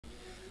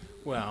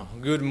Well,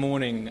 good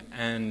morning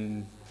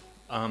and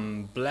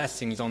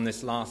blessings on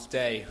this last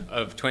day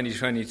of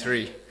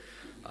 2023.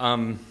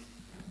 Don't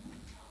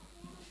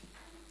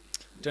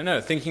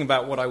know, thinking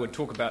about what I would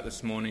talk about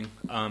this morning,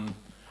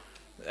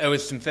 there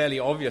was some fairly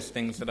obvious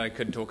things that I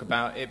could talk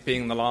about, it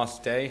being the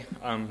last day.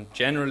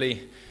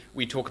 Generally,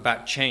 we talk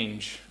about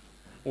change.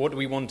 What do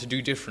we want to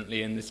do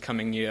differently in this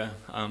coming year?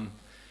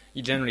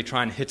 You generally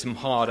try and hit them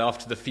hard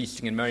after the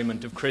feasting and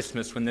merriment of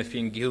Christmas when they're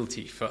feeling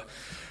guilty for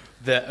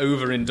their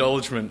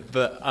overindulgence,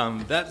 but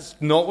that's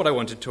not what I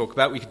want to talk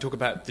about. We could talk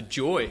about the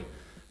joy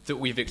that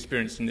we've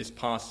experienced in this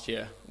past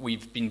year.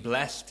 We've been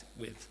blessed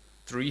with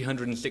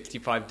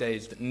 365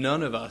 days that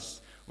none of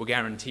us were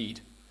guaranteed,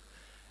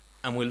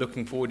 and we're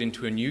looking forward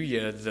into a new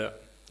year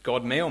that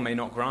God may or may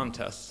not grant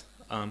us.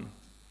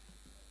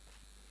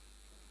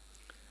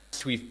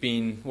 We've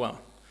been,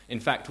 in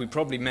fact, we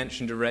probably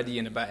mentioned already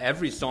in about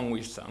every song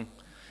we've sung,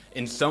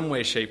 in some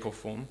way, shape, or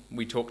form.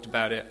 We talked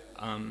about it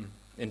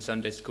in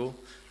Sunday school.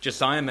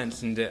 Josiah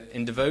mentioned it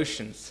in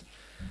devotions.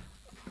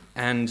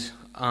 And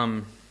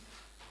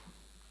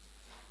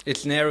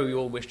it's an area we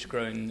all wish to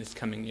grow in this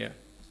coming year.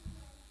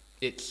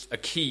 It's a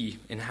key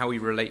in how we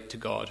relate to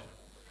God.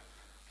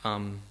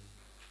 When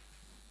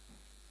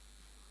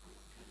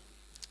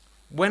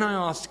I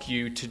ask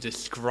you to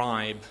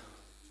describe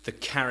the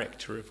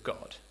character of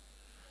God,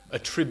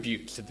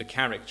 attributes of the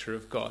character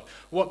of God,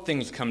 what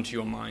things come to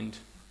your mind?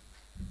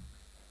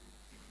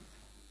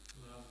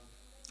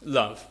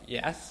 Love,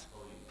 yes.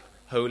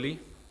 Holy.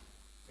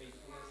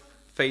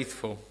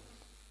 Faithful.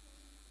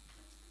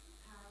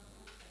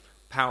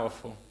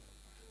 Powerful.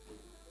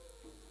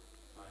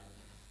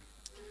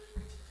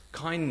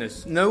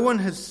 Kindness. No one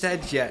has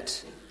said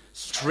yet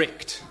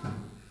strict,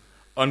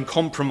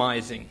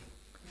 uncompromising,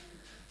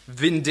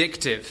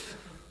 vindictive,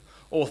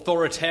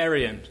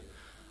 authoritarian.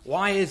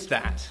 Why is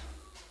that?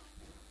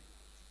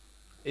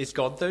 Is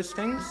God those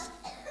things?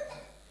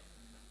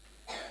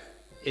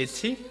 Is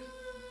he?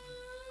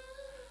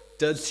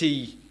 Does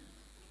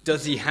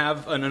he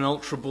have an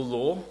unalterable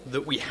law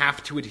that we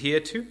have to adhere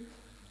to?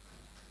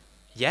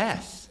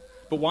 Yes.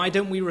 But why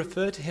don't we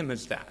refer to him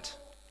as that?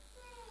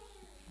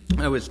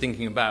 I was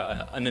thinking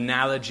about an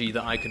analogy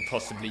that I could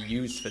possibly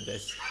use for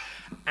this.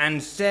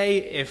 And say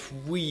if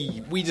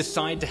we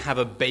decide to have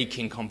a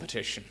baking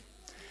competition,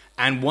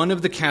 and one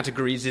of the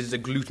categories is a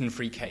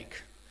gluten-free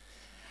cake.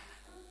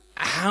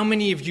 How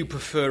many of you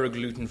prefer a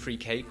gluten-free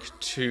cake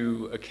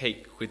to a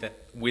cake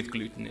with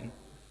gluten in?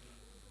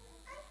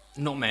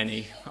 Not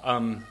many.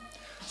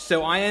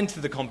 So I enter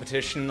the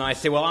competition and I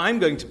say, well, I'm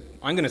going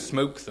to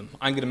smoke them.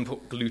 I'm going to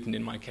put gluten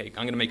in my cake.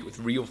 I'm going to make it with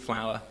real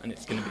flour, and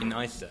it's going to be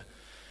nicer.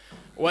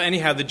 Well,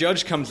 anyhow, the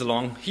judge comes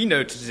along. He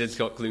notices it's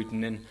got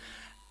gluten in,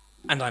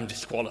 and I'm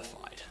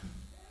disqualified.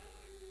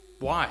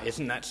 Why?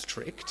 Isn't that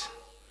strict?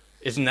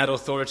 Isn't that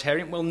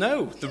authoritarian? Well,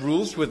 no. The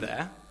rules were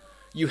there.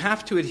 You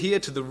have to adhere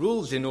to the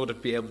rules in order to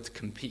be able to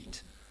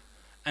compete.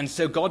 And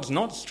so God's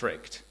not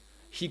strict.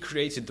 He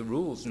created the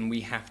rules, and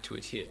we have to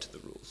adhere to the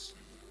rules.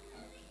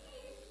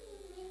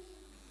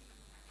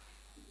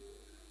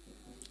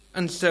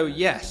 And so,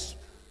 yes,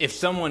 if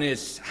someone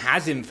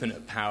has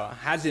infinite power,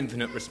 has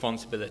infinite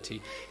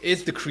responsibility,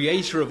 is the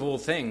creator of all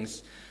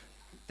things,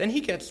 then he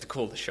gets to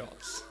call the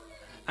shots.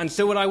 And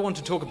so what I want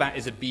to talk about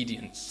is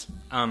obedience.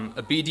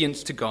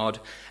 Obedience to God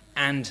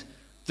and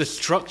the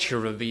structure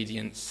of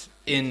obedience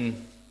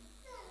in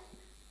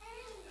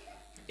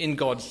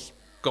God's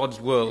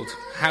world,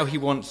 how he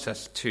wants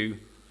us to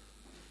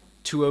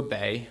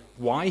obey,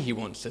 why he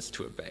wants us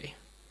to obey.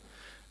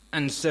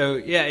 And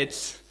so,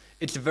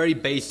 it's a very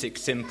basic,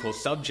 simple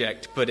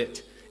subject, but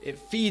it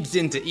feeds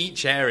into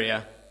each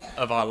area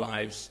of our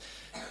lives.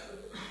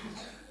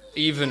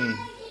 Even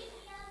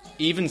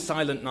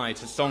Silent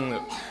Night, a song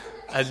that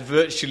has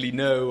virtually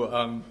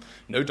no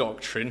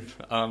doctrine,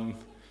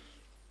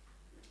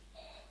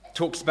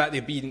 talks about the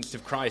obedience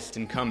of Christ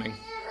in coming.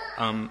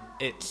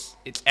 It's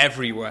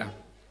everywhere.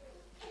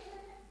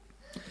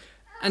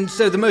 And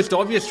so the most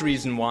obvious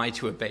reason why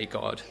to obey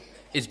God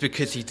is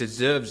because he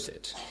deserves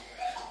it.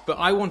 But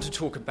I want to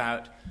talk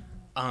about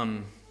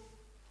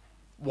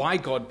why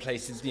God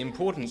places the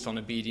importance on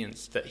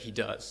obedience that he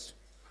does.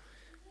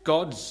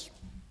 God's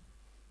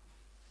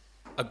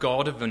a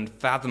God of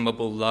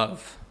unfathomable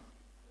love.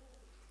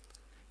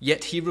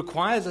 Yet he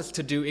requires us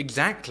to do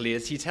exactly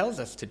as he tells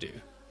us to do.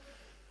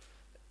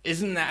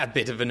 Isn't that a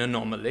bit of an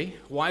anomaly?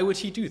 Why would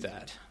he do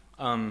that?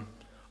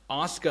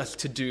 Ask us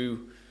to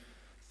do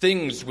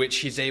things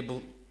which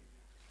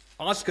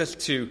ask us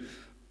to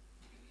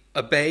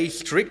obey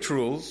strict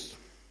rules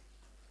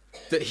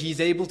that he's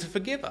able to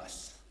forgive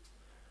us.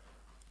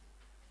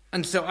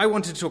 And so I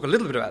wanted to talk a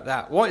little bit about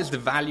that. What is the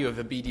value of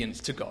obedience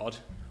to God?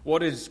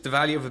 What is the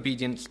value of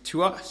obedience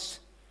to us?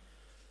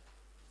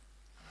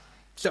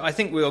 So I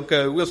think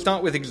we'll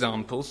start with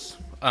examples.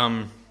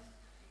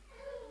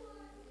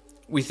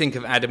 We think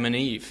of Adam and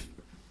Eve.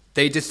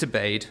 They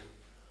disobeyed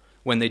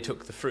when they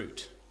took the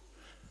fruit.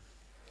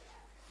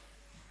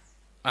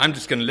 I'm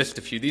just going to list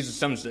a few. These are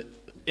some that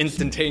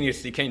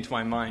instantaneously came to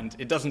my mind.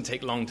 It doesn't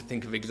take long to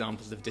think of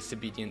examples of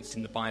disobedience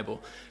in the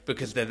Bible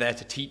because they're there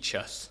to teach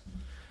us.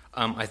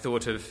 I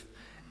thought of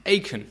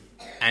Achan,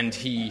 and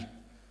he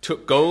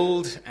took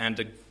gold and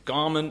a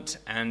garment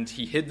and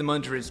he hid them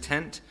under his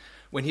tent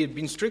when he had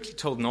been strictly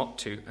told not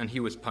to, and he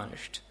was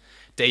punished.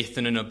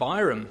 Dathan and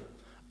Abiram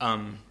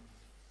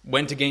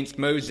went against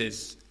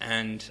Moses,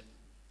 and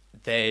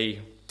they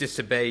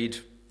disobeyed,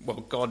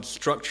 God's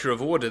structure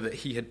of order that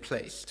he had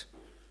placed.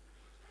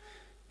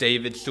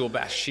 David saw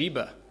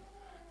Bathsheba.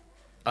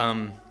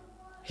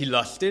 He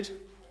lusted,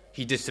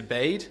 he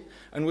disobeyed,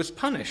 and was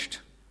punished.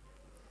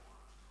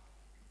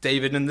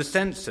 David and the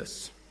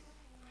census.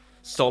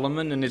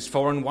 Solomon and his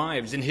foreign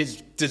wives. In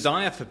his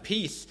desire for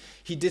peace,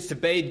 he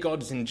disobeyed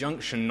God's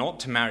injunction not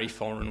to marry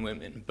foreign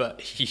women,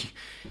 but he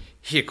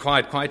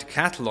acquired quite a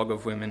catalogue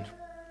of women.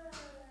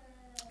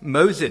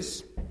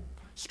 Moses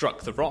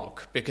struck the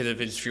rock because of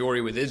his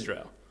fury with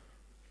Israel.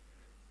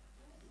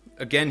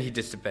 Again, he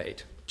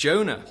disobeyed.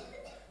 Jonah,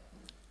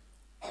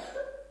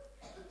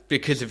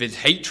 because of his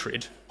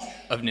hatred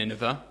of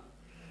Nineveh,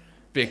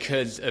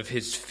 because of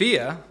his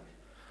fear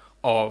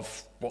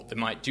of what they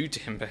might do to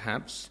him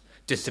perhaps,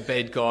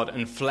 disobeyed God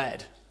and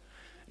fled.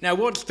 Now,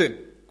 what's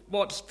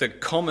the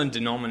common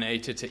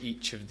denominator to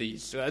each of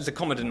these? So as a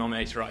common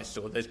denominator I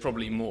saw, there's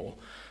probably more.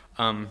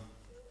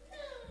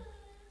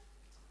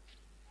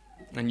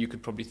 And you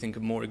could probably think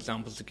of more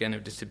examples again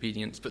of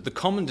disobedience. But the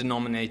common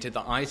denominator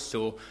that I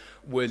saw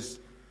was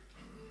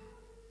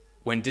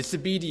when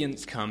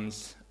disobedience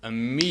comes,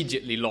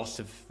 immediately loss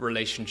of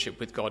relationship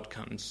with God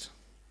comes.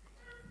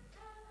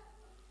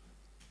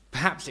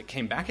 Perhaps it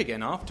came back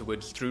again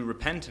afterwards through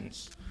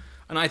repentance.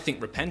 And I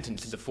think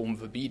repentance is a form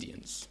of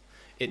obedience.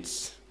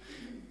 It's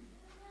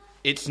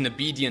an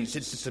obedience,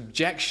 it's a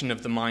subjection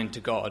of the mind to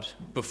God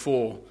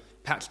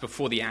perhaps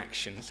before the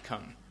actions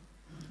come.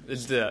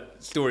 There's the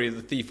story of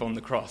the thief on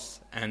the cross,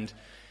 and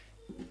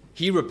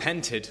he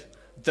repented,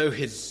 though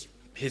his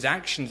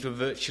actions were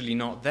virtually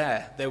not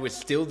there. There was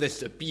still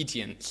this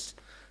obedience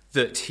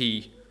that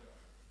he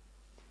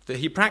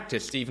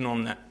practiced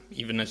even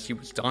as he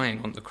was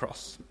dying on the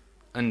cross.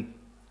 And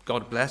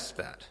God blessed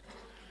that.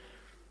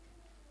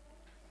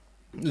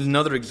 There's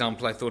another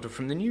example I thought of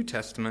from the New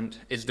Testament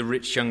is the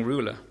rich young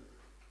ruler.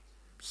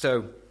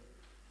 So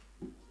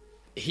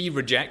he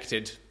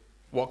rejected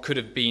what could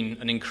have been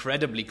an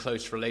incredibly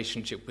close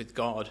relationship with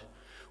God,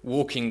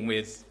 walking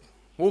with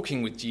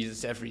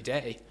Jesus every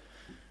day,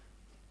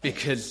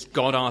 because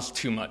God asked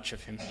too much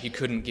of him. He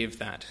couldn't give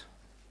that.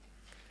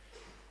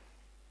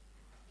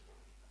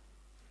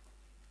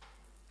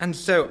 And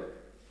so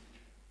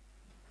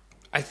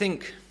I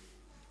think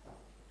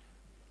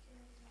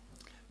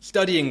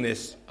studying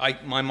this,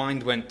 my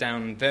mind went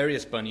down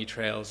various bunny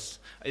trails.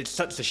 It's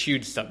such a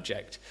huge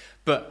subject.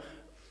 But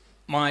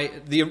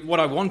what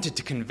I wanted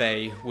to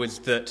convey was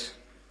that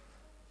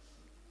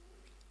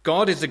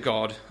God is a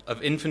God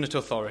of infinite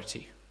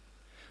authority.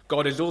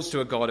 God is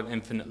also a God of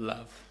infinite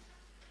love.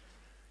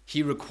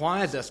 He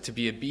requires us to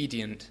be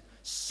obedient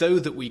so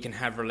that we can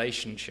have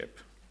relationship.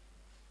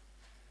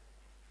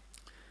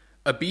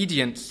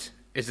 Obedience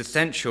is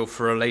essential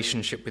for a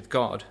relationship with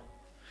God.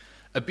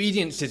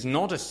 Obedience is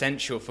not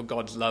essential for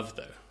God's love,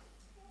 though.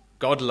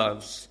 God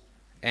loves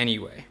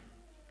anyway.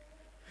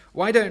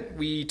 Why don't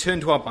we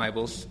turn to our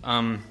Bibles?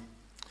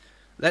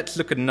 Let's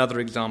look at another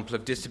example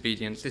of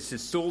disobedience. This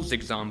is Saul's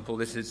example.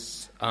 This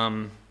is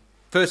 1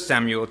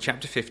 Samuel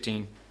chapter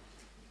 15.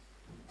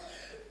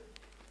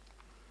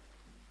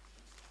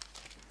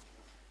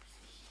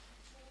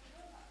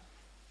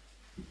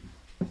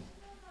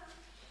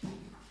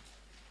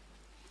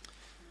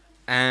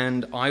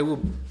 And I will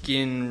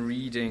begin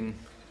reading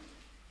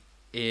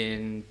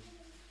in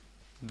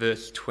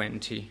verse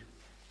 20.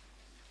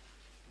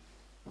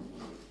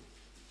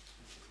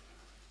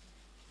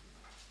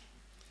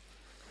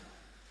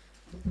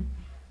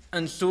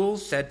 And Saul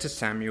said to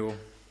Samuel,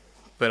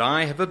 "But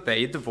I have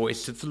obeyed the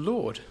voice of the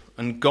Lord,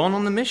 and gone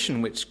on the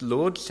mission which the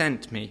Lord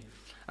sent me,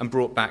 and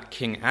brought back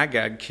King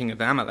Agag, king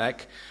of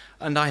Amalek,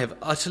 and I have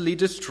utterly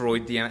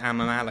destroyed the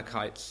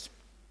Amalekites.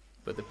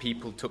 But the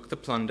people took the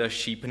plunder,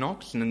 sheep and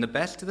oxen, and the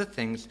best of the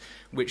things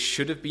which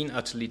should have been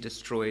utterly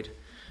destroyed,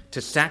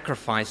 to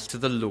sacrifice to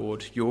the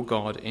Lord your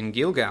God in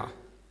Gilgal."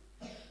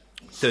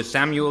 So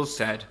Samuel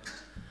said,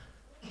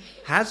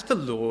 "Has the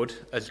Lord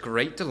as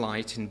great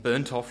delight in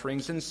burnt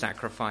offerings and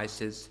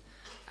sacrifices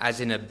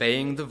as in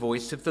obeying the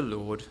voice of the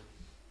Lord?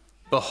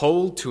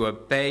 Behold, to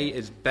obey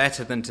is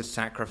better than to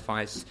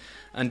sacrifice,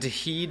 and to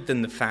heed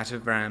than the fat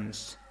of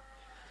rams.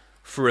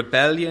 For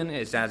rebellion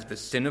is as the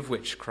sin of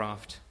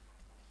witchcraft,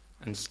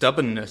 and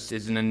stubbornness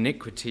is an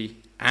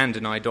iniquity and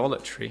an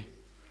idolatry.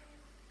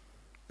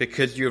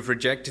 Because you have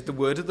rejected the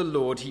word of the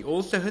Lord, he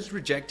also has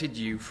rejected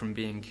you from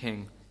being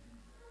king."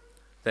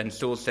 Then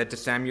Saul said to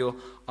Samuel,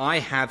 "I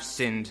have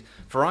sinned,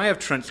 for I have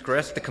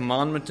transgressed the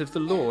commandment of the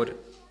Lord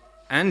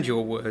and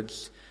your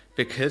words,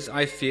 because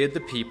I feared the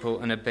people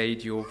and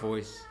obeyed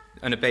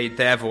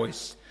their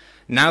voice.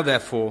 Now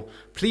therefore,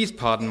 please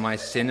pardon my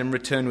sin and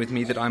return with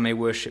me that I may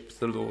worship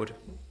the Lord."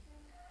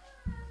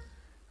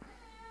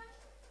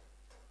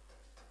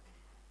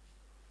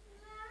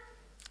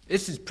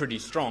 This is pretty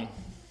strong.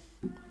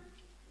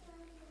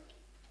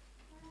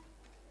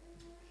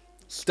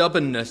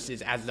 Stubbornness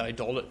is as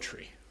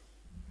idolatry.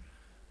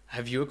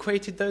 Have you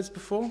equated those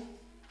before?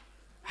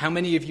 How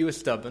many of you are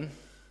stubborn?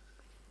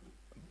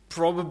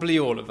 Probably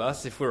all of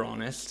us, if we're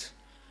honest.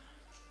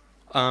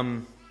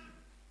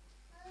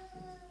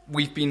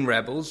 We've been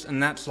rebels,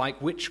 and that's like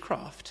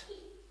witchcraft.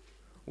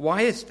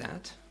 Why is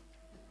that?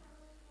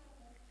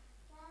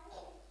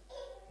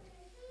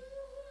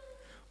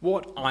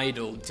 What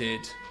idol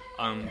did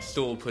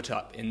Saul put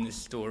up in this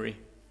story?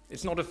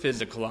 It's not a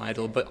physical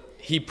idol, but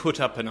he put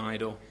up an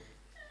idol.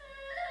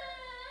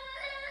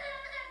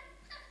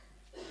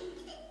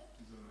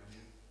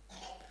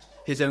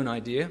 His own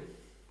idea.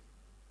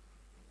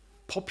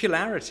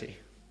 Popularity.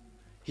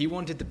 He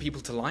wanted the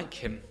people to like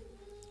him.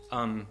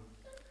 And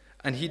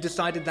he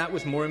decided that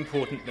was more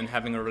important than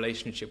having a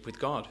relationship with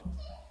God.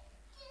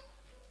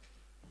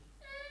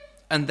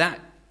 And that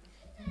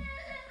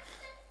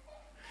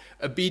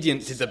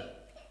obedience is a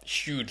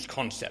huge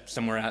concept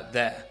somewhere out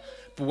there.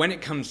 But when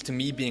it comes to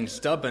me being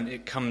stubborn,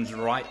 it comes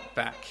right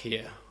back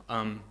here.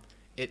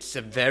 It's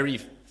a very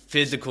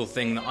physical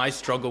thing that I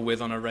struggle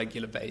with on a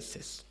regular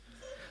basis.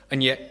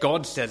 And yet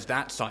God says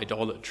that's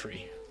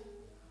idolatry.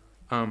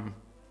 And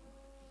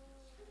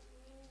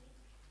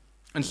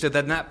so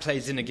then that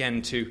plays in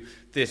again to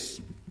this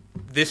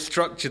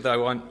structure that I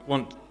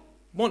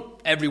want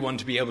everyone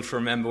to be able to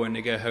remember when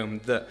they go home,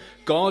 that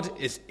God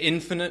is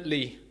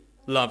infinitely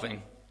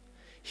loving.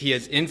 He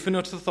has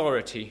infinite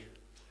authority.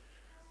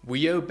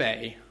 We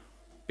obey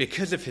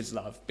because of his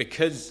love,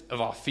 because of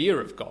our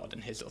fear of God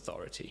and his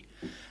authority.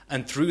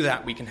 And through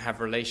that we can have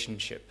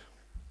relationship.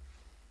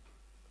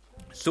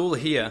 Saul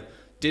here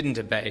didn't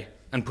obey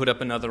and put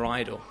up another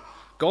idol.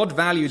 God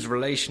values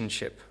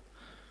relationship.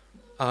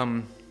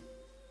 And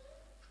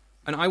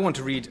I want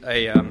to read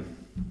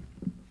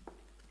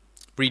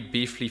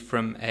briefly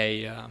from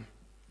a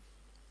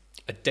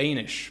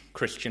Danish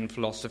Christian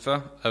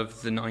philosopher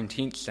of the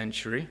 19th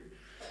century.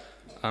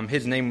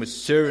 His name was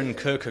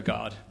Søren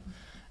Kierkegaard,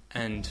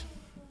 and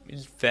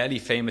he's fairly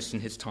famous in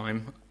his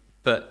time,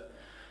 but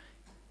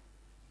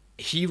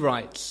he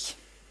writes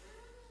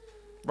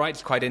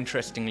quite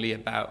interestingly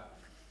about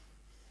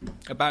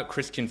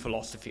Christian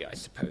philosophy, I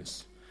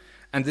suppose.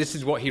 And this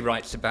is what he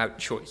writes about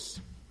choice.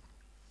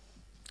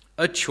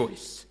 A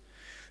choice.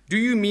 Do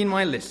you mean,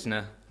 my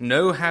listener,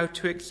 know how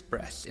to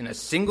express in a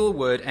single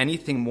word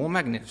anything more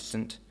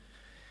magnificent?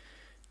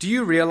 Do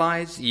you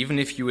realize, even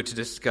if you were to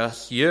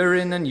discuss year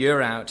in and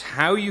year out,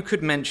 how you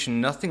could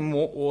mention nothing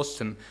more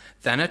awesome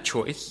than a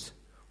choice,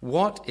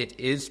 what it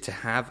is to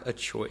have a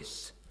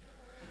choice?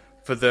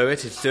 For though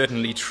it is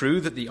certainly true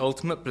that the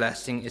ultimate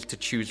blessing is to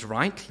choose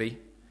rightly,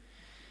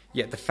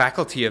 yet the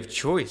faculty of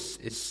choice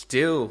is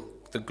still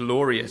the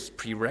glorious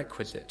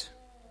prerequisite.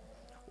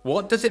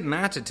 What does it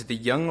matter to the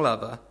young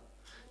lover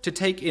to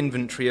take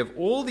inventory of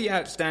all the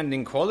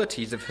outstanding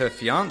qualities of her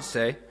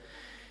fiancé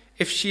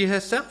if she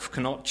herself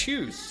cannot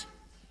choose?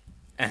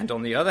 And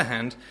on the other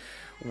hand,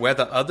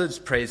 whether others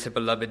praise her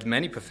beloved's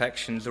many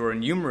perfections or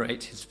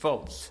enumerate his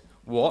faults,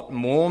 what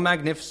more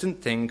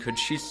magnificent thing could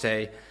she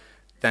say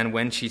than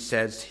when she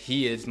says,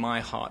 "He is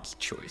my heart's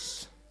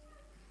choice"?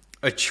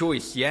 A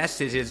choice, yes,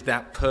 it is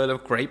that pearl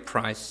of great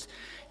price,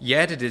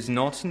 yet it is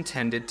not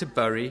intended to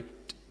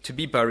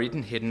be buried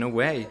and hidden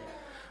away.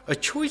 A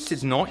choice that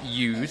is not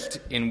used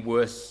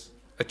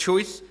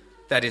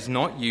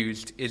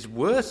is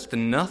worse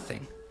than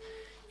nothing.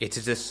 It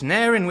is a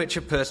snare in which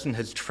a person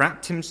has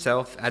trapped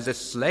himself as a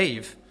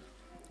slave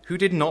who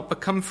did not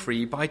become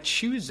free by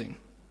choosing.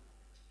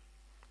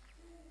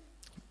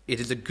 It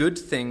is a good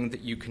thing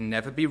that you can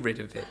never be rid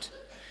of it.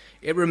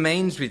 It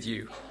remains with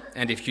you,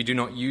 and if you do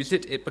not use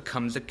it, it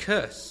becomes a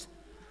curse.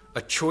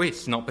 A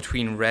choice not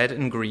between red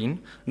and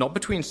green, not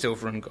between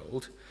silver and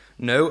gold.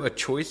 No, a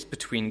choice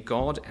between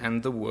God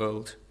and the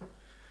world.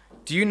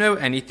 Do you know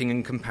anything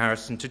in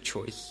comparison to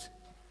choice?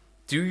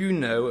 Do you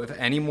know of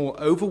any more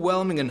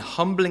overwhelming and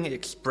humbling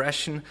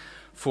expression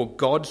for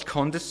God's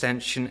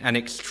condescension and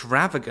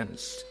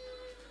extravagance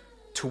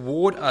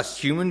toward us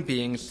human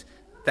beings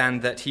than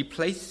that he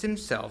places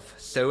himself,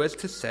 so as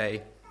to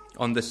say,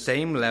 on the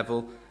same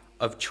level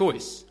of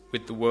choice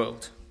with the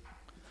world,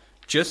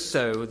 just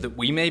so that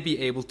we may be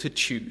able to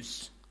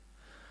choose?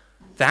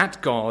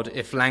 That God,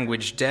 if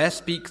language dare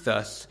speak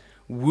thus,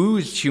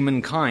 woos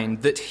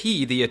humankind, that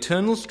he, the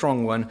eternal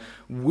strong one,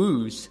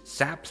 woos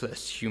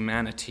sapless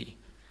humanity.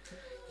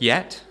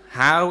 Yet,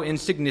 how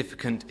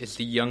insignificant is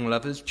the young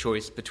lover's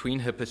choice between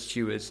her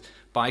pursuers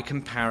by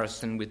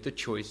comparison with the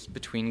choice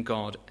between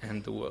God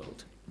and the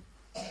world.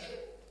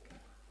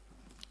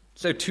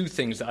 So 2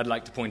 things that I'd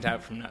like to point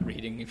out from that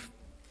reading.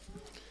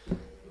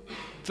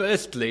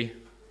 Firstly,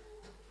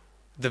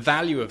 the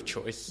value of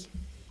choice.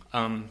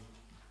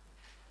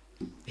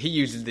 He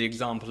uses the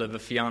example of a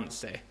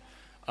fiancé,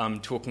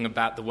 talking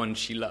about the one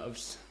she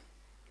loves.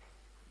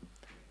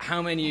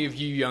 How many of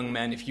you young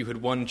men, if you had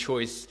one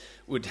choice,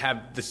 would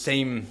have the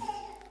same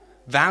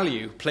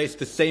value, place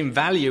the same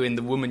value in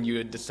the woman you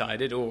had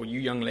decided, or you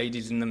young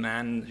ladies in the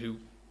man who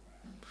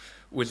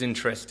was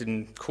interested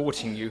in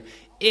courting you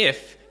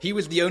if he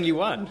was the only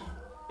one,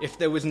 if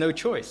there was no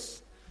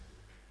choice.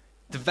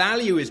 The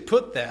value is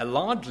put there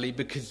largely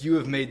because you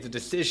have made the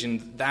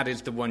decision that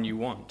is the one you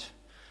want.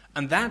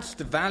 And that's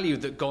the value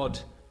that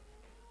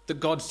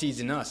God sees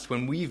in us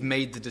when we've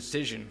made the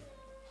decision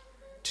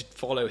to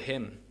follow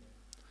him.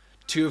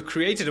 To have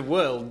created a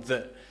world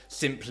that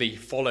simply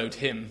followed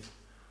him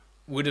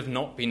would have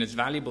not been as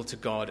valuable to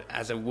God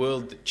as a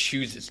world that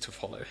chooses to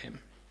follow him.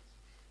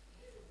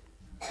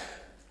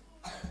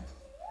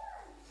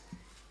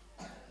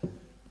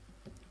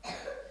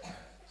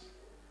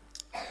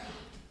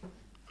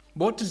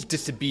 What does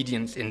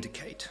disobedience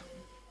indicate?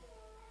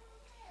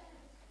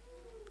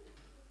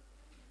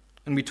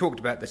 And we talked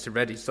about this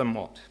already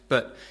somewhat,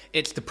 but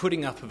it's the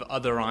putting up of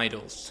other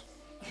idols.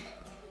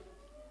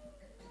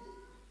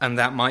 And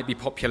that might be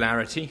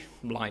popularity,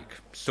 like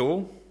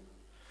Saul.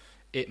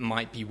 It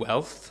might be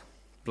wealth,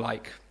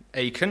 like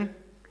Achan.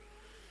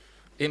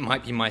 It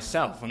might be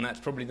myself, and that's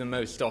probably the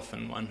most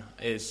often one,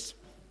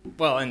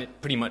 and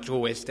it pretty much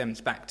always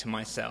stems back to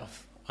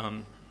myself.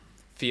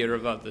 Fear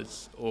of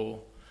others,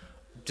 or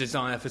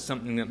desire for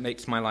something that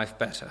makes my life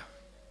better.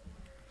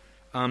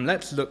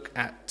 Let's look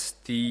at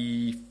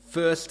the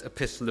first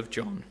epistle of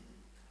John,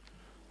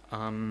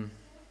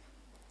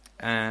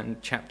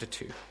 and chapter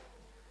 2.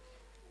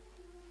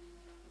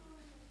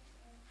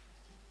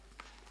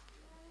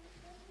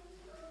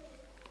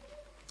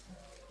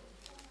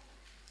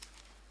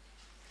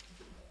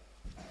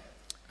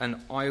 And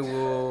I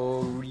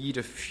will read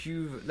a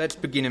few. Let's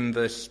begin in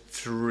verse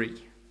 3.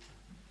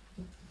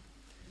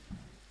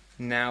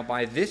 Now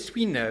by this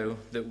we know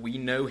that we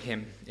know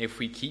him, if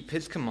we keep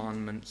his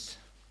commandments.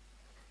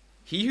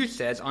 He who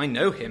says, I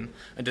know him,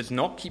 and does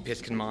not keep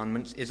his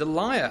commandments is a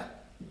liar,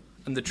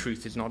 and the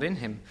truth is not in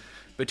him.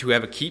 But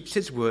whoever keeps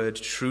his word,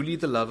 truly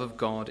the love of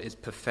God is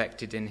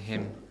perfected in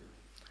him.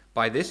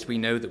 By this we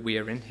know that we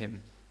are in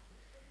him.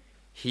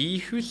 He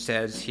who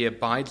says he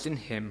abides in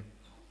him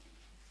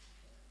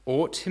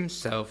ought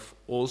himself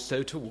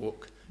also to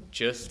walk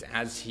just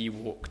as he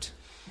walked.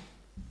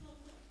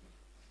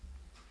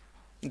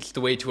 It's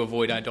the way to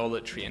avoid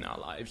idolatry in our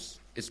lives,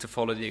 is to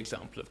follow the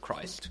example of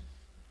Christ.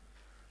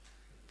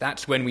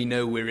 That's when we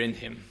know we're in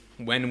him,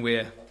 when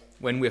we're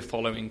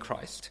following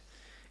Christ,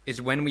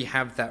 is when we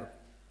have that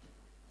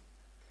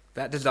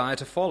desire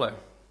to follow,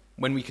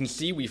 when we can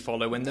see we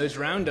follow, when those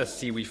around us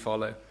see we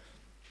follow.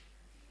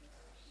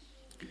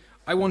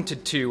 I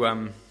wanted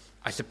to,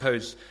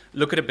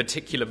 look at a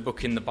particular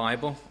book in the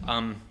Bible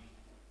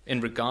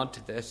in regard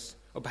to this,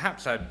 or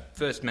perhaps I'd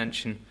first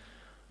mention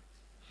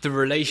the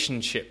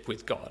relationship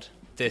with God,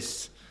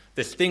 this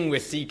thing we're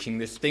seeking,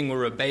 this thing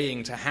we're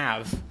obeying to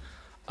have.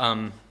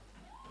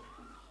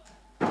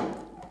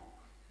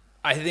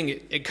 I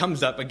think it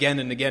comes up again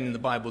and again in the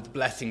Bible, the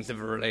blessings of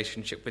a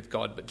relationship with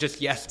God. But just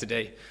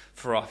yesterday,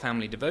 for our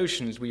family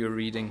devotions, we were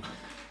reading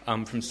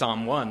from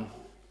Psalm 1.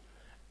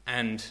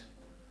 And,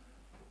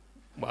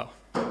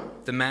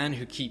 the man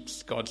who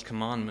keeps God's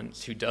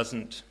commandments, who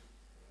doesn't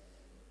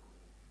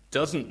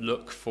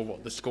look for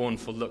what the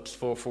scornful looks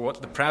for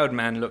what the proud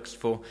man looks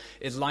for,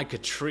 is like a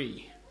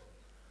tree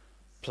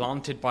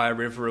planted by a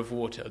river of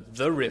water,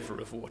 the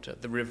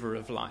river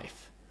of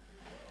life,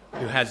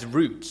 who has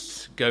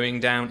roots going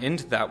down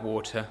into that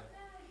water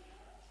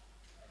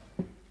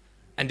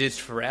and is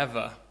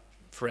forever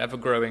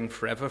growing,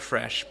 forever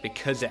fresh,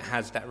 because it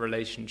has that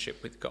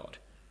relationship with God.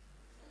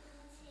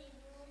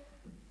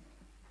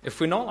 If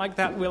we're not like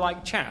that, we're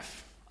like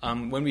chaff,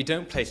 when we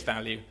don't place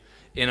value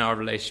in our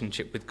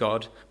relationship with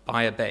God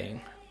by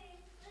obeying.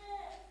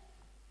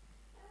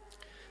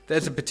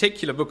 There's a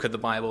particular book of the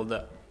Bible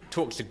that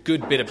talks a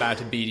good bit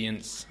about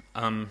obedience.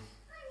 I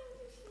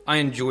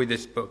enjoy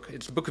this book.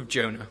 It's the book of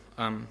Jonah.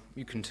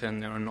 You can turn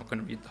there. I'm not going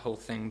to read the whole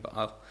thing, but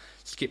I'll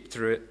skip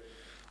through it.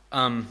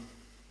 I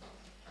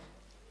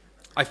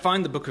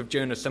find the book of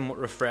Jonah somewhat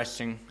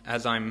refreshing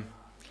as I'm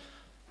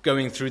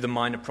going through the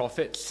minor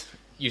prophets.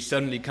 You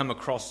suddenly come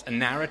across a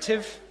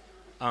narrative.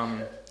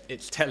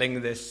 It's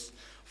telling this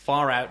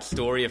far-out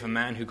story of a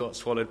man who got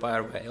swallowed by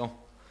a whale.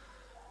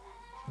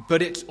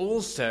 But it's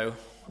also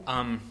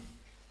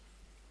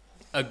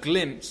a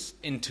glimpse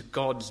into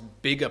God's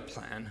bigger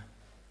plan.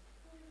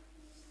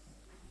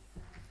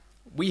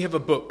 We have a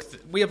book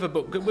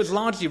that was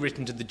largely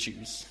written to the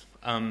Jews.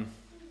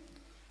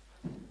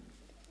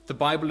 The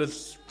Bible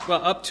is,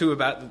 up to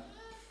about,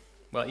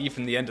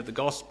 even the end of the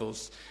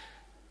Gospels,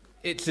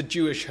 it's a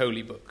Jewish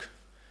holy book.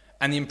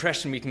 And the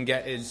impression we can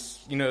get is,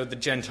 the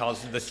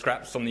Gentiles are the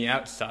scraps on the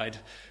outside.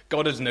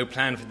 God has no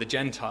plan for the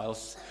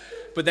Gentiles.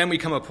 But then we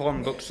come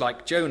upon books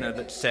like Jonah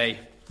that say,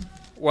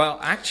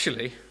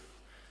 actually,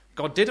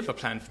 God did have a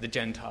plan for the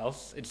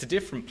Gentiles. It's a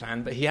different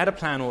plan, but he had a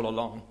plan all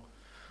along.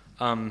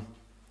 And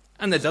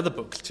there's other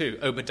books too.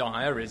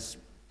 Obadiah is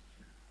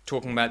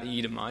talking about the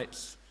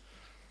Edomites.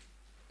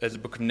 There's a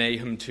book of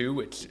Nahum too,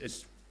 which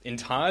is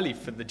entirely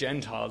for the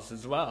Gentiles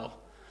as well.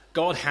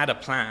 God had a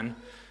plan,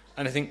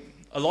 and I think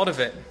a lot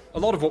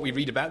of what we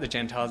read about the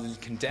Gentiles is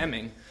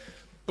condemning.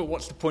 But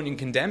what's the point in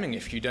condemning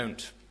if you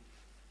don't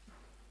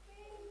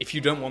if you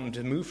don't want them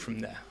to move from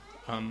there,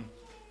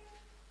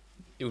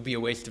 it would be a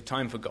waste of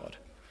time for God.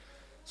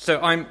 So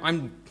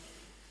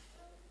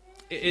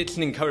it's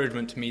an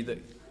encouragement to me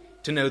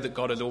to know that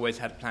God has always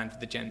had a plan for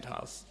the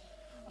Gentiles.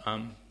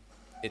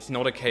 It's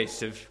not a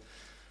case of,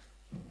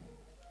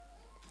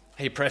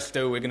 hey,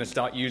 presto, we're going to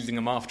start using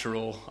them after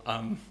all,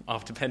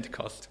 after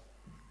Pentecost.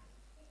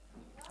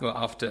 Well,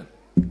 after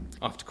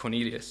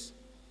Cornelius.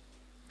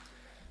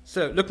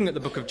 So, looking at the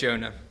book of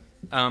Jonah,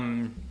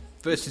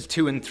 verses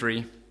 2 and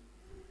 3.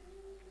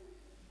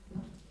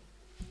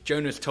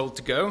 Jonah's told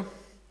to go.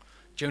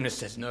 Jonah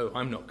says, no,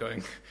 I'm not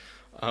going.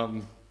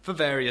 For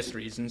various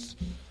reasons.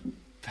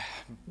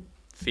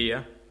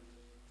 Fear.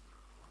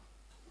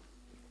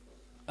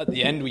 At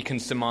the end, we can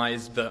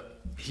surmise that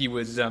he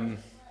was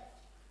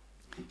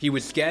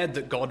scared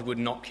that God would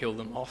not kill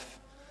them off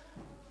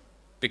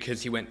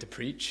because he went to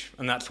preach,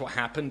 and that's what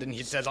happened. And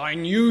he says, I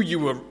knew you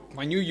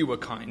were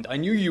kind. I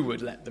knew you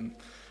would let them.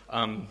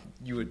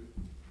 You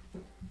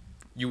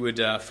would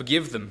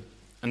forgive them.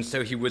 And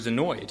so he was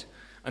annoyed.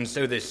 And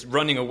so this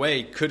running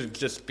away could have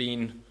just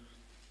been,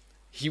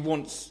 he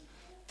wants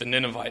the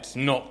Ninevites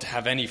not to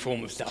have any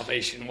form of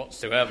salvation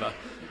whatsoever.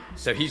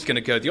 So he's going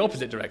to go the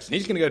opposite direction.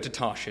 He's going to go to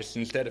Tarshish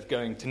instead of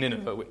going to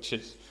Nineveh, which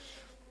is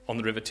on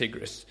the river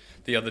Tigris,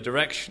 the other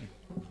direction.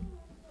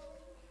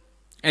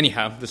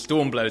 Anyhow, the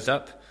storm blows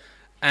up,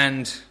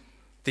 and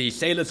the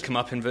sailors come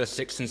up in verse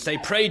 6 and say,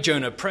 pray,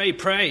 Jonah, pray,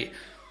 pray.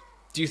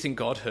 Do you think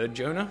God heard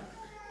Jonah?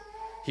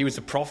 He was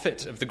a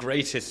prophet of the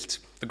greatest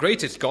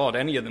God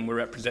any of them were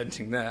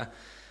representing there.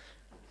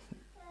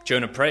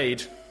 Jonah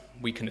prayed,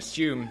 we can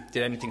assume.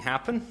 Did anything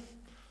happen?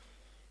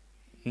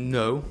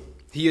 No.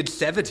 He had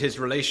severed his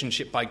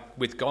relationship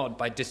with God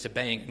by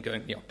disobeying and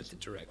going the opposite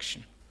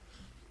direction.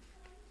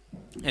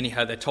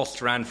 Anyhow, they're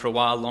tossed around for a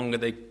while longer.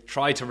 They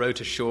try to row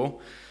to shore,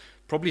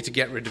 probably to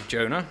get rid of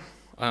Jonah.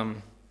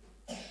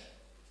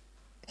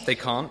 They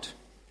can't.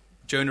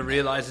 Jonah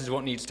realizes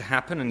what needs to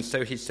happen, and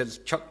so he says,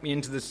 chuck me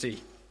into the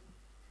sea.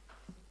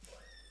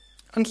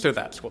 And so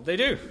that's what they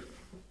do.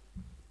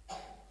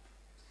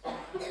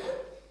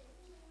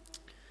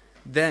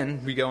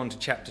 Then we go on to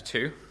chapter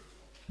 2,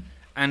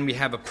 and we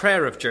have a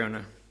prayer of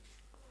Jonah.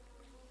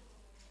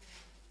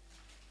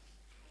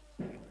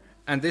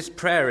 And this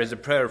prayer is a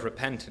prayer of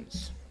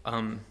repentance.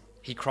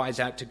 He cries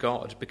out to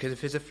God because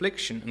of his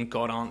affliction, and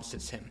God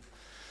answers him.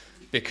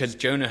 Because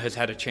Jonah has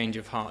had a change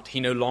of heart. He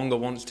no longer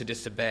wants to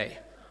disobey.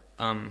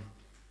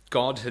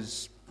 God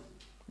has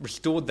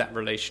restored that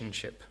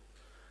relationship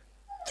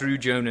through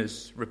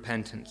Jonah's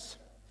repentance.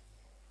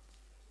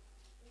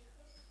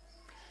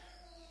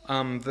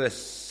 Verse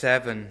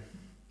 7.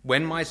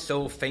 When my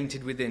soul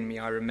fainted within me,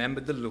 I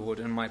remembered the Lord,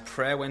 and my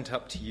prayer went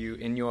up to you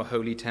in your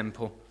holy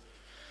temple.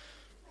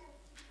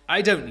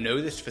 I don't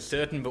know this for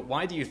certain, but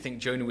why do you think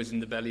Jonah was in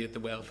the belly of the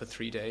whale for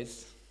 3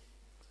 days?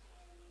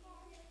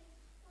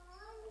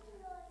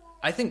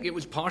 I think it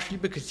was partially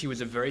because he was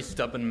a very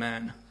stubborn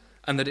man,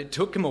 and that it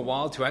took him a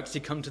while to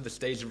actually come to the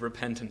stage of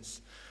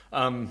repentance.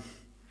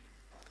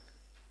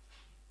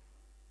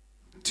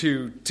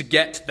 To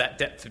get to that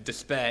depth of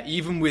despair,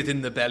 even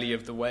within the belly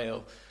of the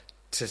whale,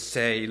 to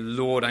say,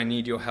 Lord, I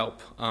need your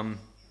help.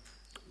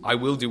 I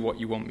will do what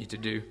you want me to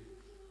do.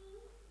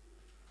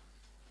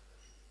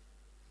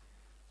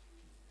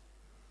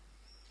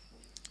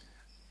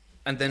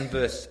 And then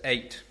verse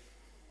 8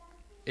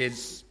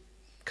 is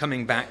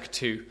coming back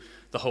to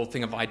the whole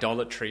thing of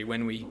idolatry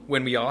when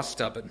we are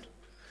stubborn.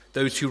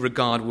 Those who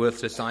regard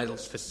worthless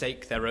idols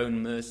forsake their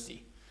own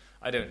mercy.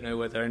 I don't know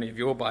whether any of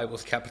your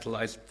Bibles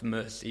capitalize the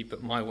mercy,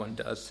 but my one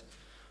does.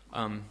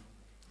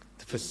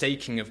 The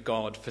forsaking of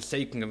God,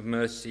 forsaking of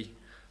mercy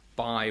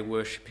by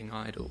worshipping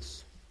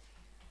idols.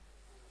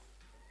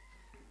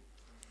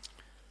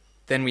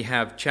 Then we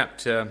have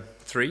chapter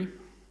 3.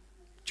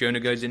 Jonah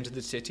goes into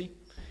the city.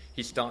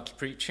 He starts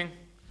preaching.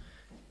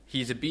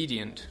 He's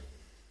obedient.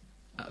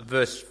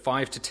 Verse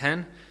 5 to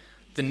 10,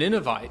 the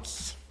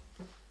Ninevites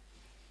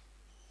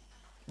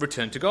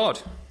return to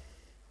God.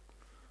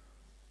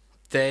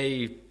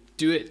 They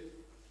do it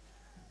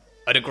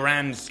at a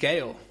grand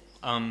scale.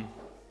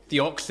 The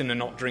oxen are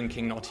not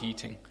drinking, not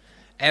eating.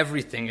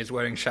 Everything is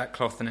wearing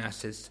sackcloth and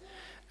asses.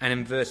 And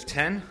in verse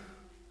 10,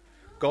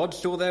 God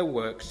saw their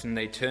works and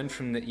they turned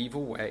from the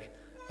evil way,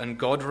 and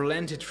God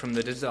relented from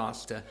the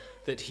disaster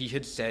that he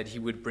had said he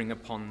would bring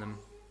upon them,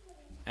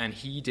 and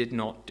he did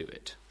not do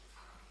it.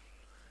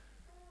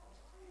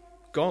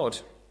 God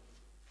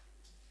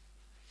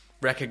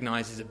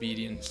recognizes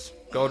obedience.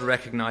 God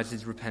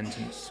recognizes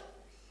repentance.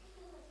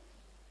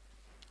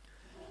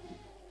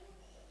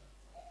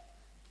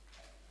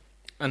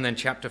 And then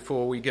chapter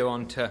 4, we go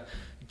on to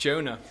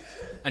Jonah.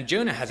 And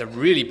Jonah has a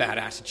really bad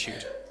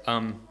attitude.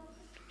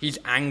 He's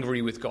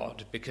angry with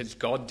God because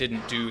God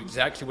didn't do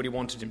exactly what he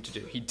wanted him to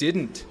do. He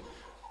didn't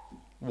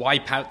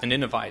wipe out the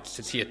Ninevites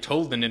as he had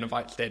told the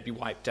Ninevites they'd be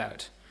wiped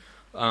out.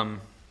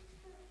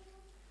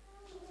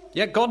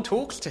 Yet God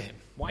talks to him.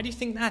 Why do you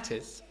think that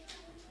is?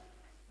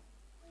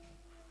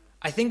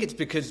 I think it's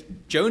because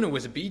Jonah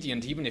was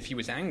obedient even if he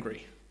was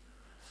angry,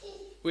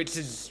 which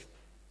is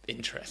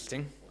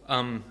interesting.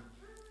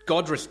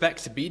 God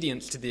respects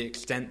obedience to the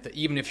extent that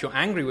even if you're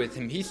angry with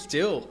him, he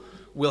still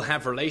will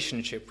have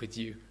relationship with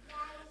you.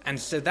 And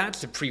so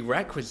that's a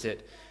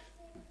prerequisite.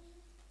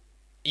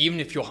 Even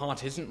if your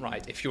heart isn't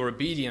right, if you're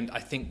obedient, I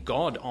think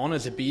God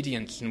honors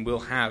obedience and will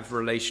have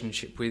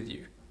relationship with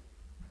you.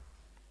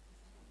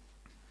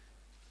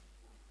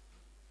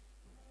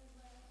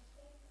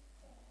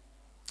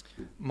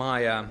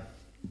 My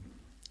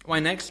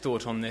next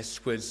thought on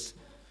this was,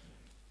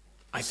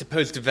 I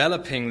suppose,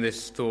 developing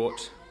this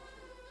thought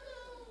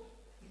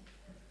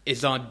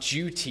is our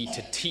duty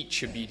to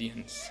teach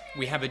obedience.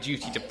 We have a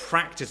duty to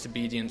practice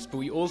obedience, but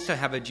we also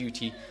have a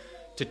duty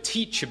to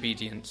teach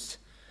obedience.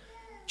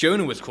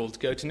 Jonah was called to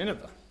go to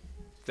Nineveh.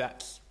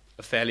 That's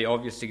a fairly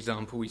obvious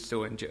example we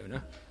saw in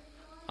Jonah.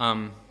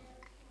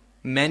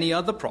 Many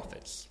other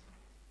prophets,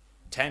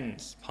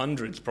 tens,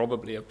 hundreds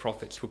probably of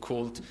prophets, were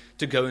called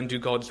to go and do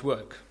God's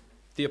work.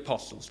 The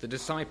apostles, the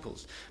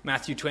disciples.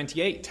 Matthew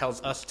 28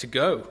 tells us to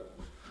go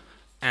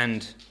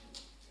and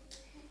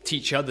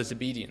teach others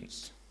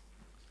obedience.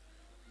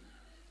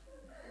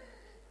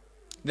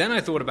 Then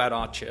I thought about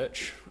our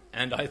church,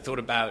 and I thought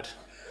about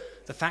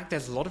the fact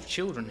there's a lot of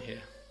children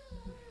here.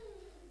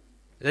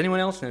 Has anyone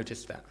else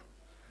noticed that?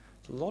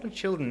 There's a lot of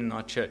children in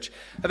our church.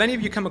 Have any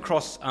of you come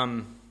across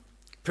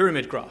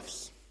pyramid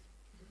graphs?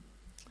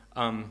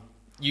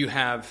 You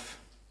have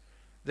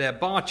their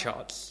bar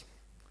charts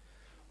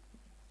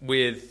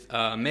with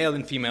male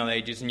and female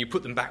ages, and you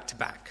put them back to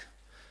back.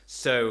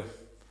 So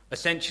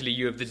essentially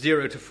you have the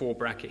 0 to 4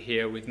 bracket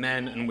here with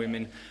men and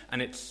women,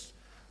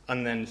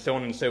 and then so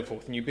on and so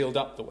forth, and you build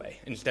up the way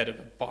instead of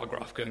a bar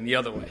graph going the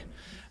other way.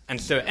 And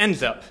so it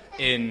ends up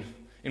in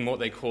what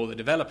they call the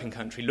developing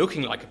country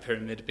looking like a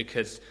pyramid,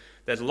 because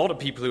there's a lot of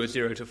people who are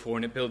 0 to 4,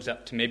 and it builds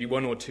up to maybe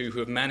 1 or 2 who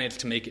have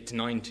managed to make it to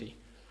 90.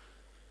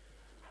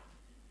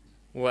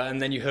 Well,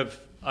 and then you have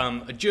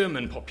a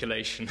German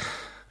population,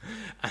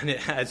 and it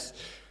has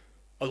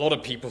a lot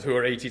of people who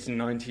are 80s and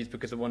 90s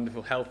because of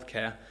wonderful health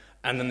care,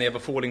 and then they have a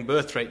falling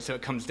birth rate, so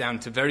it comes down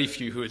to very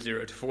few who are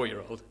 0 to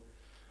 4-year-old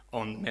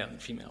on the male and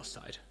female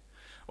side.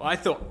 Well, I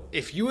thought,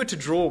 if you were to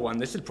draw one,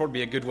 this would probably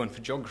be a good one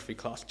for geography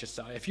class,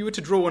 Josiah. If you were to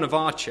draw one of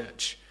our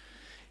church,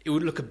 it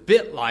would look a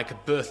bit like a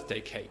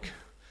birthday cake.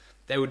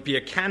 There would be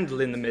a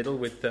candle in the middle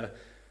with the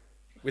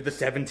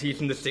 70s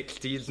and the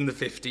 60s and the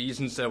 50s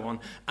and so on,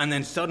 and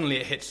then suddenly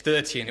it hits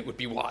 30 and it would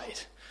be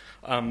wide.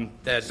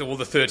 There's all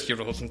the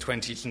 30-year-olds and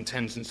 20s and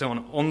 10s and so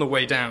on the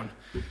way down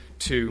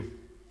to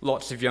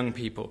lots of young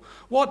people.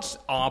 What's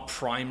our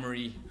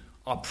primary,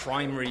 I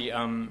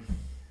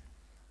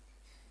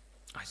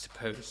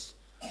suppose,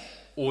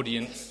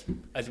 audience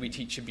as we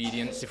teach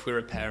obedience if we're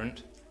a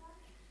parent?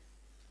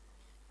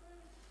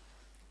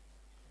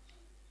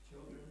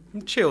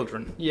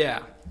 Children,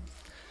 yeah.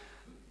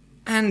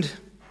 And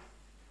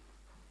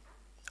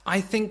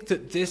I think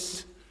that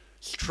this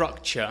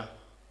structure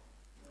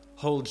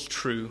holds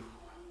true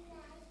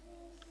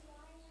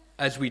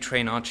as we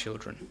train our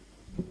children.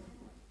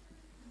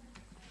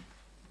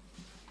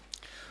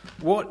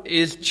 What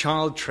is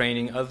child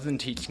training other than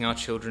teaching our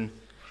children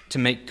to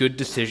make good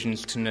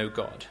decisions to know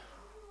God?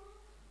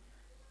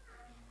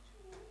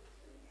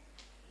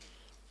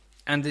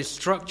 And this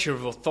structure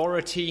of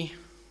authority,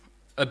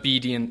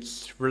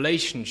 obedience,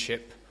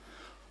 relationship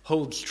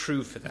holds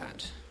true for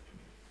that.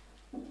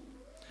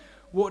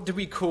 What do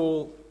we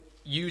call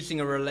using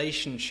a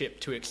relationship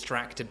to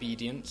extract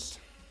obedience?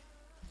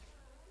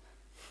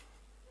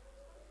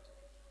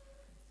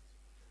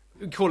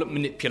 We call it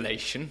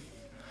manipulation.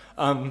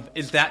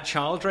 Is that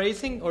child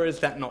raising or is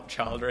that not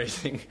child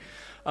raising?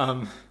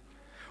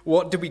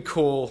 What do we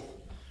call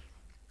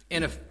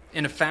in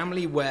a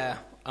family where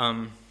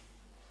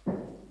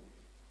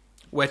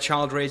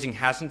child raising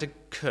hasn't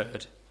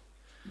occurred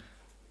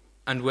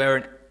and where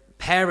a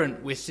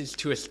parent wishes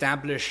to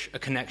establish a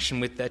connection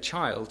with their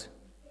child?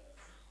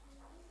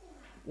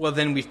 Well,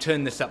 then we've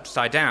turned this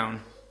upside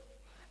down,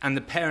 and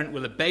the parent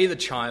will obey the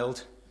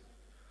child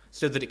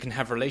so that it can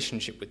have a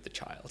relationship with the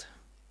child.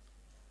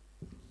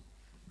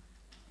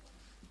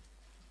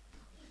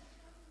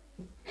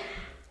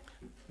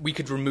 We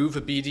could remove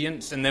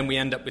obedience, and then we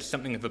end up with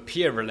something of a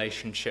peer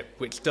relationship,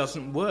 which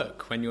doesn't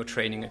work when you're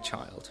training a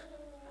child.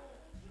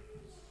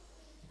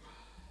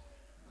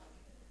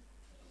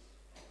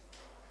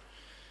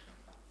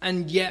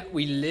 And yet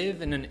we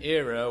live in an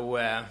era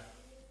where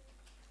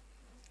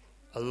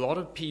a lot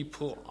of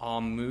people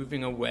are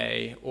moving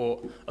away,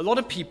 or a lot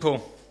of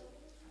people,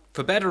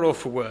 for better or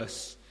for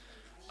worse,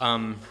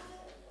 are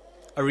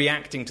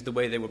reacting to the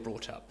way they were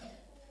brought up.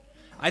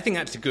 I think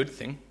that's a good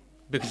thing,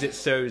 because it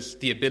shows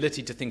the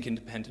ability to think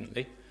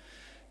independently,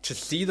 to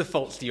see the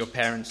faults that your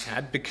parents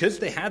had, because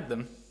they had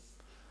them,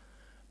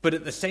 but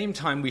at the same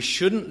time we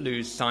shouldn't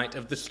lose sight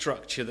of the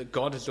structure that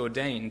God has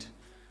ordained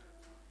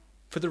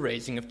for the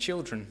raising of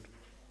children.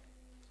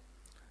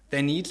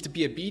 There needs to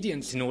be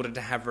obedience in order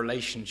to have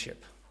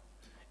relationship.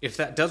 If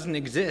that doesn't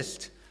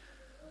exist,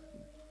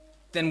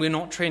 then we're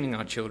not training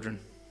our children.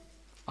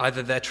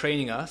 Either they're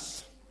training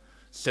us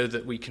so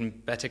that we can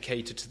better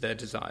cater to their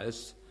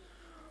desires,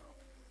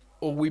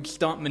 or we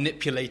start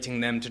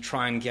manipulating them to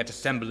try and get a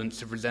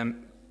semblance of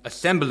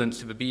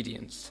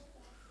obedience,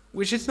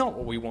 which is not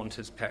what we want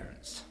as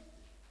parents.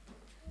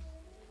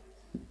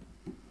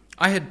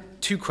 I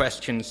had two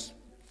questions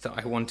that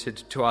I wanted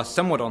to ask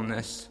somewhat on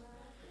this.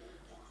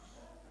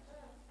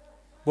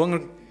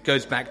 One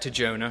goes back to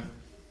Jonah.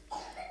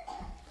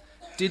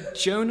 Did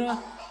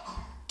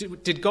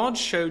God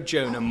show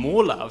Jonah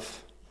more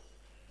love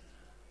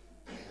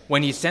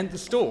when he sent the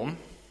storm,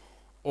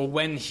 or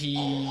when he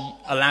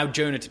allowed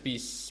Jonah to be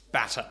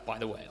spat up by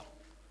the whale?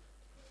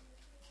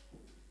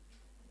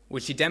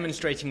 Was he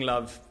demonstrating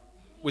love?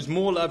 Was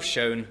more love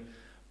shown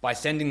by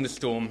sending the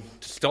storm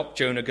to stop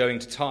Jonah going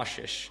to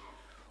Tarshish?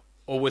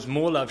 Or was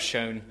more love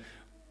shown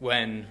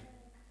when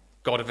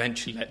God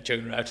eventually let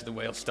Jonah out of the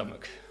whale's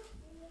stomach?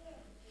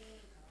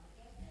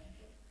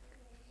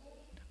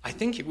 I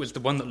think it was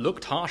the one that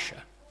looked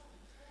harsher.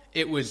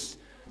 It was,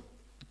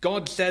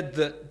 God said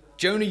that,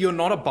 Jonah, you're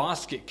not a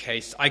basket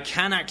case. I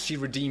can actually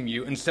redeem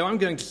you, and so I'm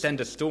going to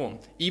send a storm,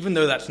 even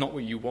though that's not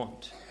what you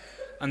want.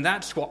 And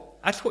that's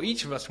what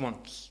each of us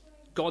wants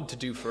God to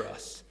do for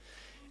us,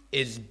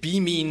 is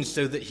be mean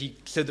so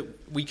that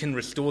we can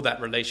restore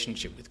that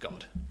relationship with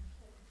God.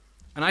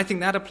 And I think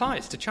that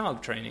applies to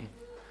child training.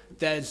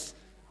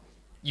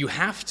 You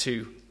have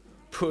to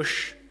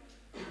push,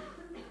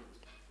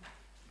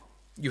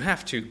 you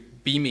have to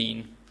be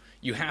mean,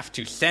 you have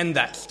to send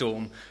that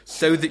storm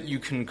so that you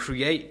can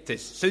create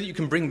this, so that you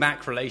can bring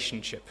back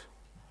relationship.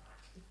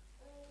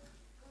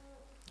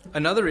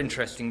 Another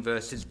interesting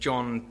verse is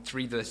John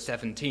 3 verse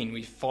 17,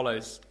 which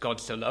follows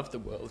God so loved the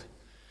world.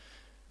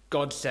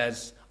 God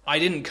says, I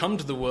didn't come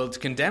to the world to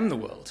condemn the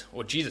world,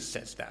 or Jesus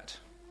says that.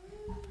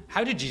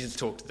 How did Jesus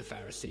talk to the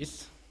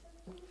Pharisees?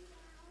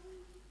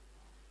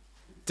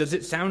 Does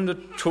it sound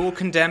at all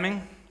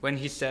condemning when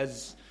he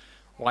says,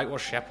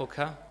 whitewash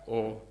sepulchre,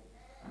 or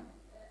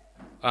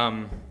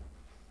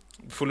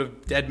full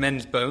of dead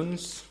men's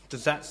bones?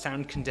 Does that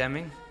sound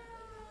condemning?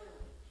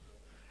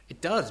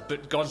 It does,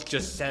 but God's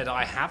just said,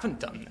 I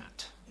haven't done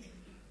that.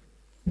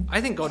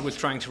 I think God was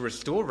trying to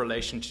restore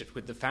relationship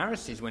with the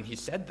Pharisees when he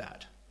said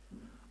that.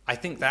 I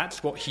think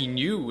that's what he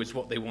knew was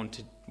what they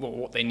wanted,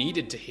 what they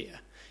needed to hear.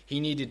 They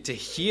needed to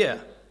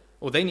hear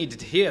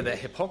their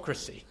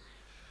hypocrisy.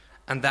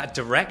 And that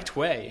direct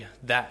way,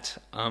 that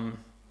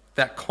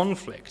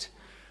conflict,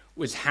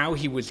 was how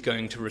he was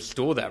going to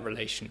restore that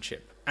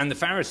relationship. And the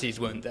Pharisees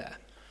weren't there.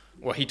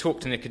 Well, he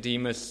talked to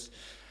Nicodemus,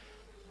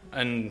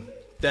 and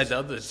there's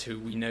others who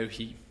we know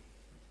he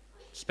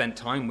spent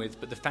time with,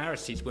 but the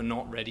Pharisees were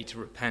not ready to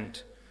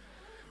repent.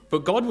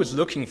 But God was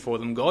looking for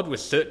them. God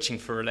was searching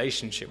for a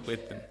relationship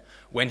with them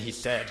when he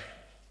said,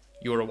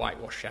 you're a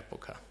whitewashed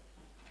sepulchre.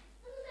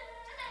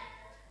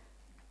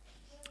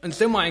 And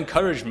so my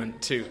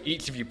encouragement to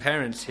each of you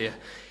parents here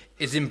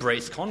is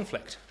embrace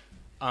conflict.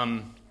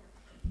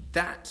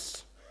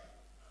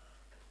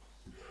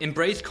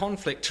 Embrace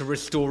conflict to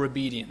restore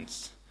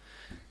obedience.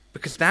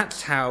 Because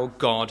that's how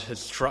God has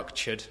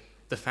structured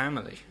the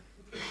family.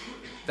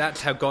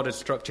 That's how God has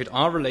structured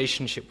our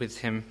relationship with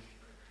him,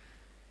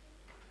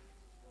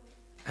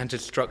 and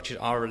has structured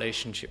our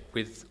relationship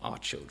with our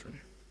children.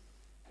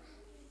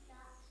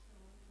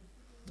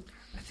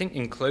 I think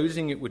in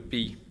closing it would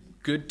be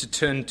good to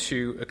turn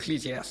to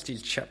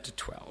Ecclesiastes chapter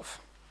 12.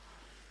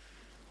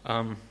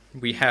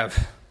 We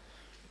have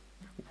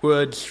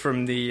words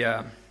from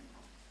the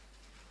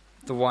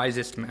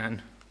wisest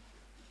man.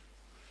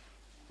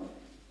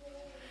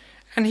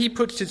 And he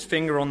puts his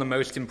finger on the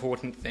most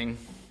important thing,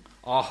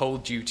 our whole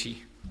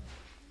duty.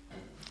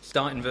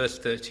 Start in verse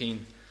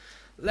 13.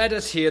 Let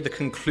us hear the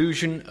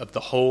conclusion of the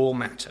whole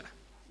matter.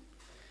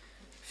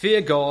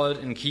 Fear God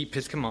and keep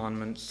his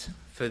commandments,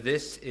 for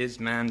this is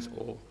man's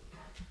all.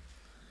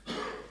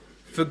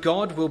 For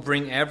God will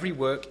bring every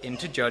work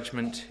into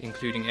judgment,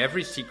 including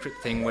every secret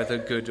thing, whether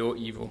good or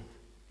evil.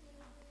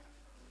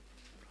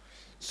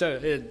 So,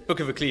 the book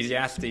of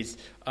Ecclesiastes,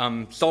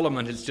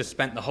 Solomon has just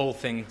spent the whole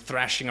thing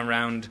thrashing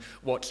around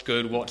what's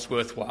good, what's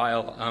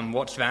worthwhile,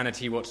 what's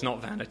vanity, what's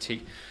not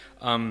vanity.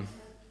 And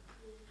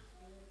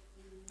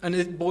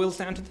it boils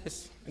down to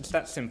this. It's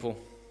that simple.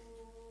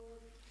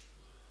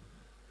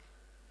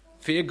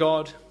 Fear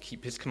God,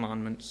 keep his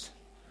commandments.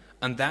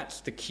 And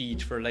that's the key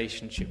to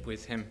relationship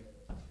with him.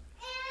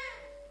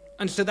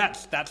 And so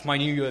that's my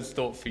New Year's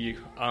thought for you.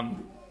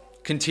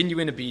 Continue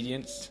in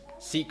obedience,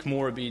 seek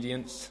more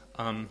obedience,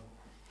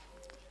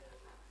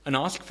 and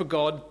ask for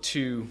God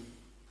to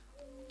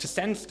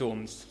send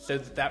storms so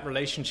that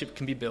relationship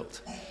can be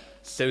built,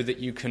 so that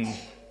you can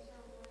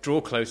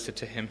draw closer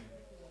to him.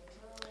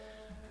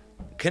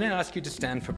 Can I ask you to stand for